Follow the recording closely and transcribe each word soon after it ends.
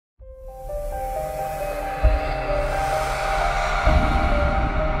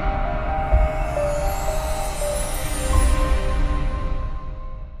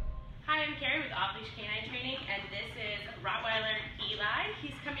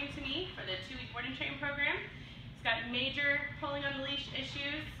major pulling on the leash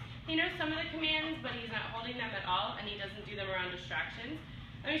issues. He knows some of the commands, but he's not holding them at all, and he doesn't do them around distractions.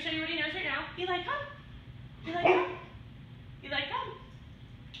 Let me show you what he knows right now. Eli, come. Eli, come. Eli, come.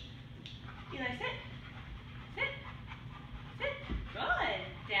 Eli, sit. Sit. Sit. Good.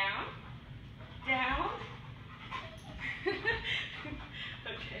 Down. Down.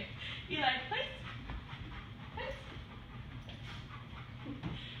 Okay. Eli, place. Place.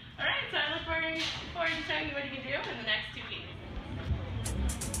 All right, so I look forward to showing you what he can do in the next 2 weeks.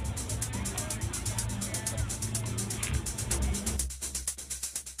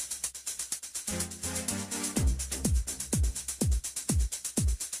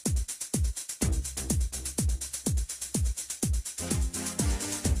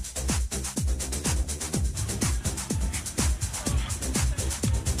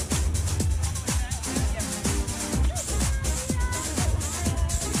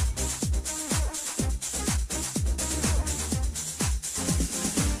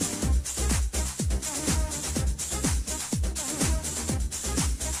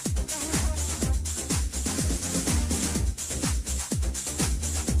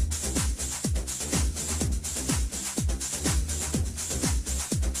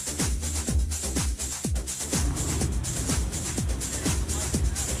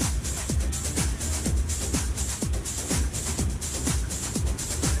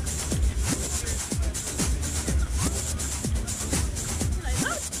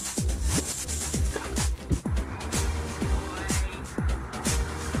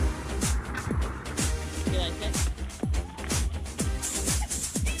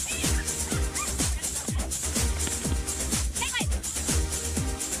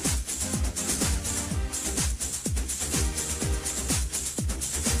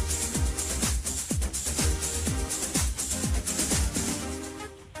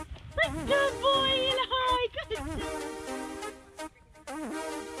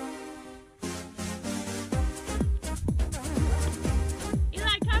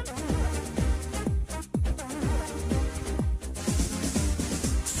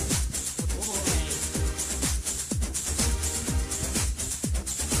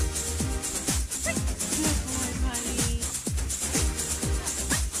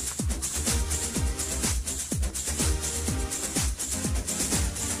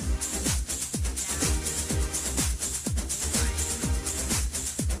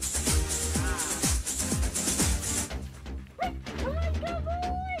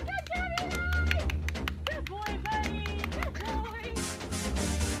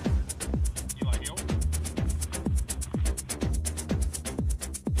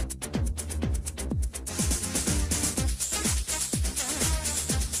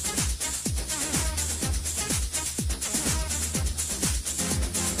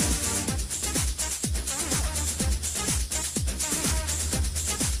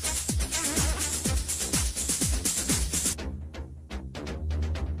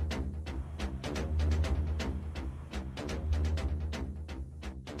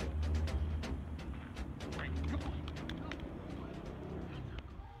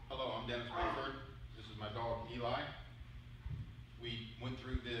 This is my dog Eli. We went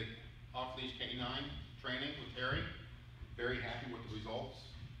through the off-leash canine training with Terry. Very happy with the results.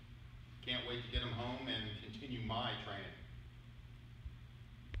 Can't wait to get him home and continue my training.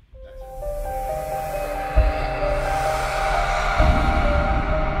 That's it.